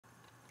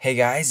Hey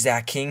guys,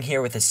 Zach King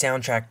here with a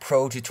Soundtrack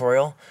Pro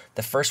tutorial,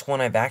 the first one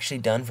I've actually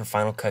done for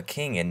Final Cut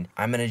King, and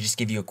I'm going to just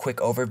give you a quick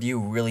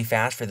overview really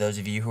fast for those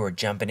of you who are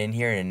jumping in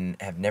here and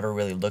have never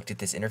really looked at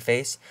this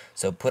interface.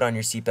 So put on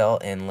your seatbelt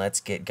and let's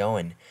get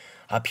going.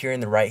 Up here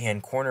in the right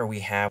hand corner we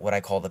have what I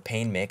call the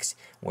Payne mix,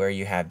 where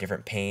you have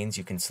different panes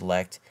you can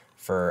select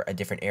for a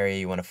different area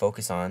you want to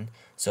focus on.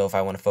 So if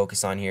I want to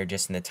focus on here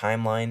just in the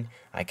timeline,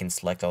 I can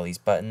select all these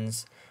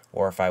buttons,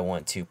 or if I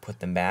want to put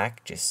them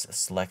back, just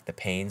select the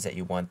panes that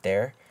you want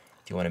there.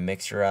 If you want to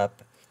mixture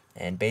up,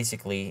 and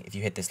basically if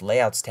you hit this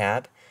layouts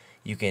tab,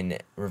 you can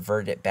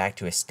revert it back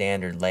to a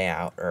standard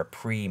layout or a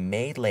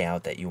pre-made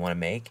layout that you want to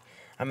make.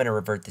 I'm going to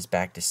revert this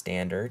back to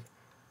standard,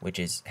 which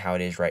is how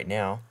it is right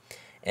now.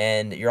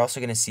 And you're also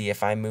going to see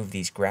if I move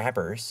these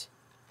grabbers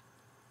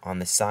on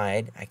the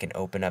side, I can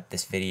open up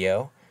this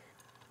video.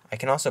 I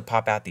can also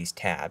pop out these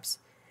tabs,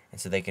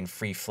 and so they can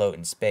free float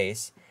in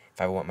space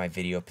if I want my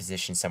video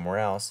positioned somewhere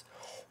else,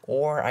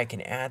 or I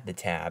can add the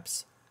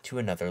tabs to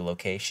another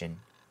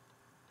location.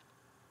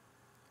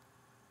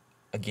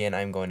 Again,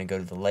 I'm going to go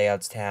to the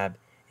Layouts tab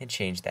and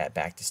change that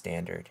back to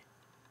standard.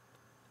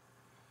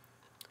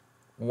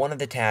 One of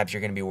the tabs you're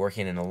going to be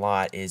working in a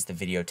lot is the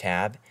Video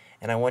tab,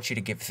 and I want you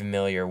to get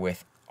familiar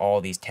with all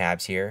these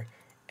tabs here.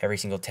 Every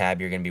single tab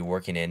you're going to be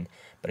working in,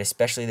 but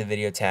especially the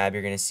Video tab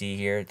you're going to see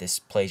here. This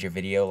plays your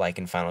video like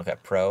in Final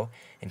Cut Pro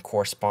and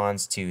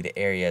corresponds to the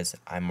areas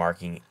I'm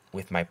marking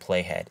with my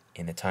playhead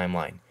in the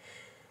timeline.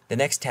 The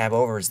next tab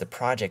over is the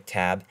Project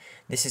tab.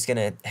 This is going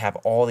to have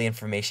all the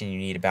information you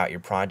need about your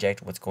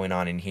project, what's going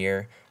on in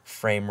here,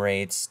 frame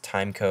rates,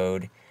 time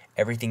code,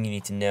 everything you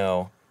need to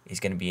know is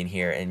going to be in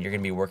here, and you're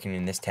going to be working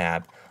in this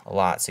tab a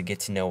lot, so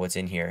get to know what's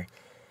in here.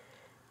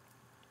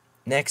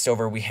 Next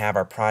over we have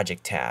our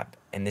Project tab,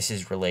 and this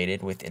is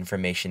related with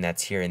information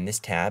that's here in this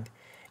tab,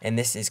 and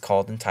this is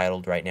called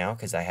Untitled right now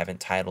because I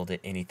haven't titled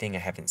it anything, I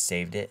haven't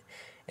saved it,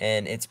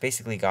 and it's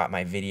basically got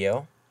my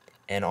video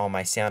and all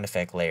my sound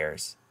effect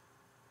layers.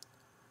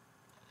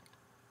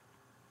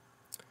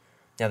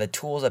 Now the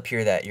tools up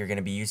here that you're going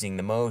to be using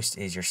the most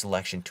is your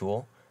selection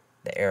tool,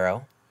 the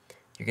arrow.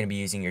 You're going to be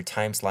using your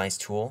time slice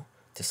tool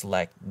to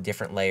select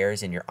different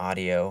layers in your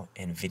audio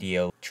and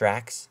video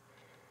tracks.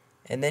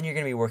 And then you're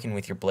going to be working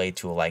with your blade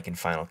tool like in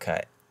Final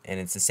Cut, and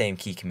it's the same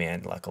key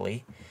command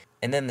luckily.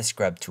 And then the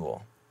scrub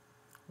tool,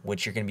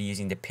 which you're going to be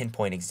using to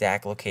pinpoint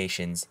exact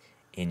locations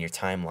in your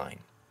timeline.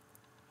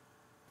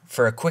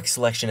 For a quick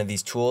selection of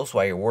these tools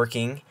while you're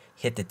working,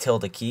 hit the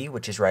tilde key,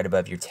 which is right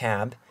above your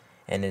tab,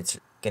 and it's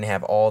going to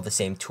have all the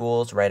same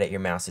tools right at your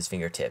mouse's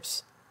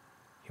fingertips.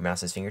 Your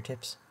mouse's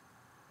fingertips?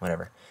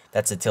 Whatever.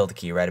 That's the tilde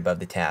key right above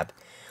the tab.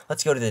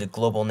 Let's go to the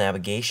global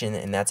navigation,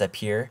 and that's up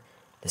here.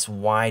 This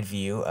wide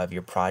view of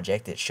your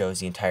project that shows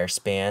the entire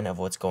span of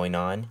what's going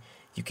on.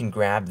 You can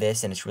grab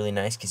this, and it's really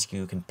nice because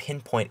you can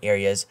pinpoint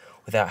areas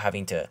without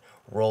having to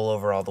roll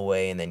over all the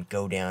way and then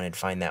go down and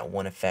find that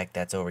one effect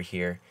that's over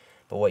here.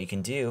 But what you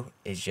can do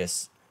is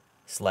just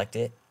select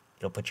it.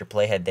 It'll put your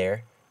playhead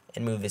there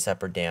and move this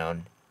up or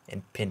down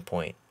and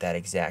pinpoint that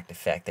exact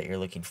effect that you're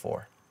looking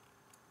for.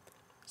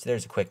 So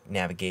there's a quick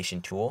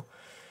navigation tool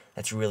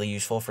that's really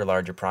useful for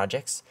larger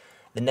projects.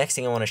 The next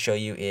thing I want to show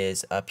you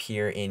is up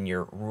here in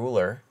your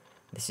ruler.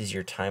 This is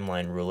your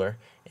timeline ruler,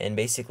 and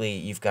basically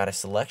you've got a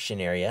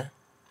selection area,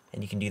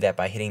 and you can do that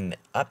by hitting the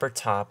upper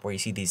top where you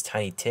see these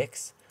tiny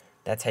ticks.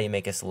 That's how you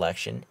make a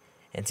selection,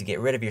 and to get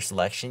rid of your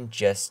selection,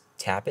 just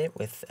tap it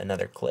with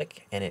another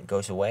click and it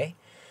goes away.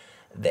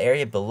 The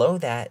area below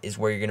that is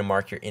where you're going to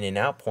mark your in and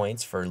out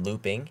points for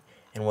looping,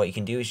 and what you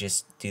can do is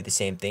just do the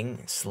same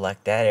thing,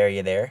 select that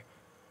area there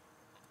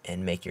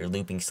and make your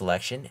looping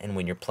selection, and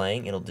when you're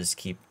playing it'll just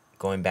keep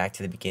going back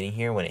to the beginning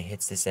here when it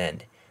hits this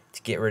end.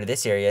 To get rid of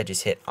this area,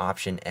 just hit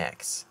Option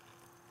X.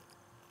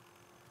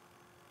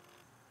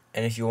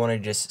 And if you want to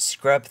just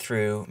scrub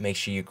through, make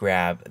sure you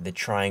grab the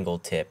triangle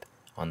tip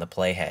on the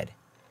playhead.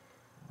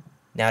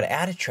 Now to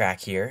add a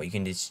track here, what you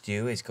can just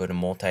do is go to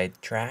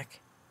Multi-Track,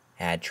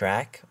 Add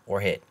Track,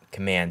 or hit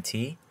Command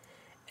T,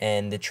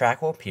 and the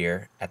track will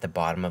appear at the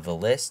bottom of the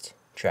list,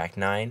 track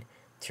 9.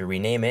 To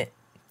rename it,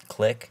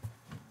 click,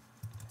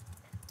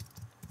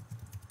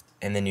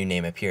 and the new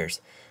name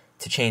appears.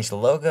 To change the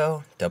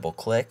logo, double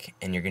click,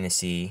 and you're going to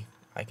see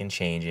I can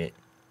change it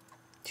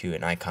to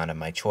an icon of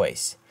my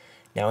choice.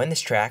 Now in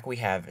this track we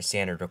have a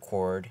standard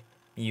record,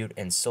 mute,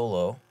 and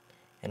solo,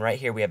 and right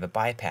here we have a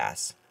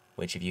bypass,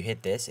 which if you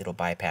hit this it'll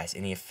bypass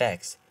any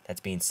effects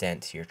that's being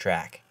sent to your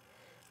track.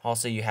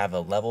 Also you have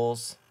a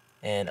levels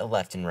and a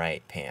left and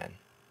right pan.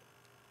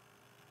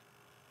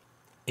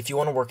 If you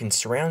want to work in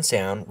surround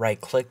sound,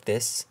 right click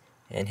this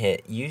and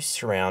hit Use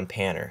Surround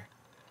Panner.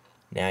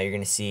 Now you're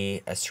going to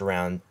see a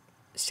surround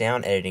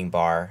sound editing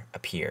bar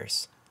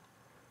appears.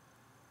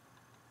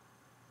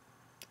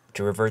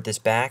 To revert this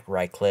back,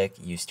 right click,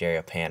 Use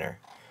Stereo Panner.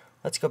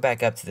 Let's go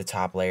back up to the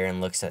top layer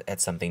and look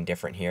at something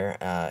different here.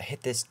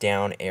 Hit this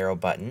down arrow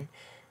button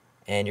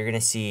and you're going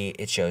to see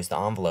it shows the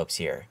envelopes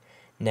here.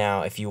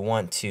 Now if you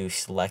want to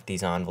select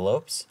these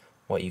envelopes,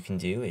 what you can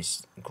do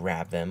is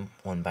grab them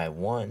one by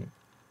one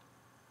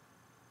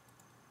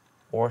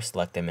or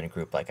select them in a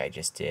group like I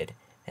just did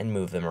and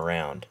move them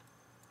around.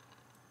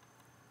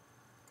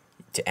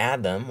 To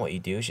add them, what you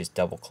do is just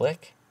double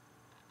click,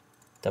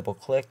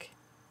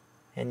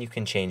 and you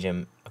can change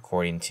them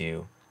according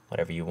to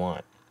whatever you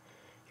want.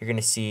 You're going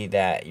to see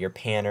that your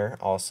panner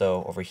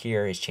also over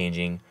here is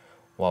changing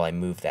while I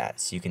move that,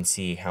 so you can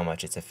see how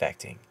much it's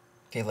affecting.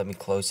 Okay, let me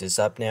close this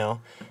up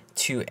now.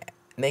 To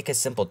make a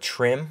simple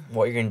trim,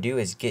 what you're going to do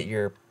is get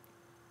your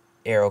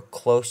arrow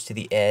close to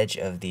the edge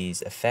of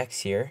these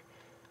effects here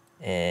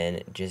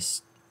and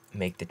just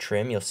make the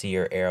trim. You'll see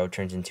your arrow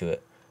turns into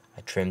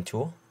a trim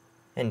tool,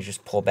 and you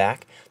just pull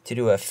back. To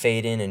do a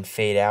fade in and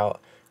fade out,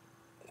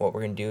 what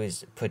we're going to do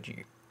is put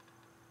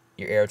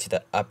your arrow to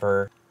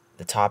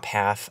the top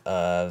half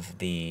of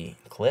the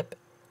clip,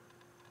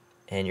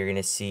 and you're going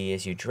to see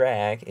as you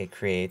drag it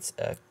creates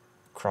a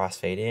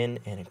crossfade in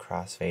and a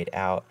crossfade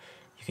out.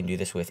 You can do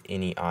this with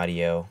any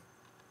audio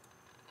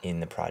in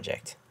the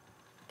project.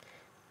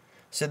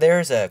 So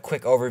there's a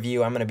quick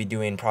overview. I'm going to be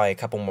doing probably a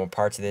couple more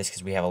parts of this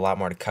because we have a lot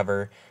more to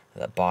cover.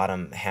 The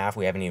bottom half,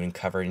 we haven't even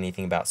covered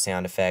anything about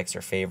sound effects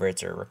or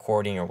favorites or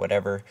recording or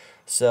whatever.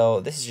 So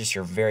this is just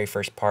your very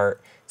first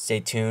part. Stay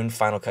tuned,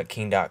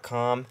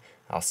 finalcutking.com.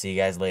 I'll see you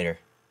guys later.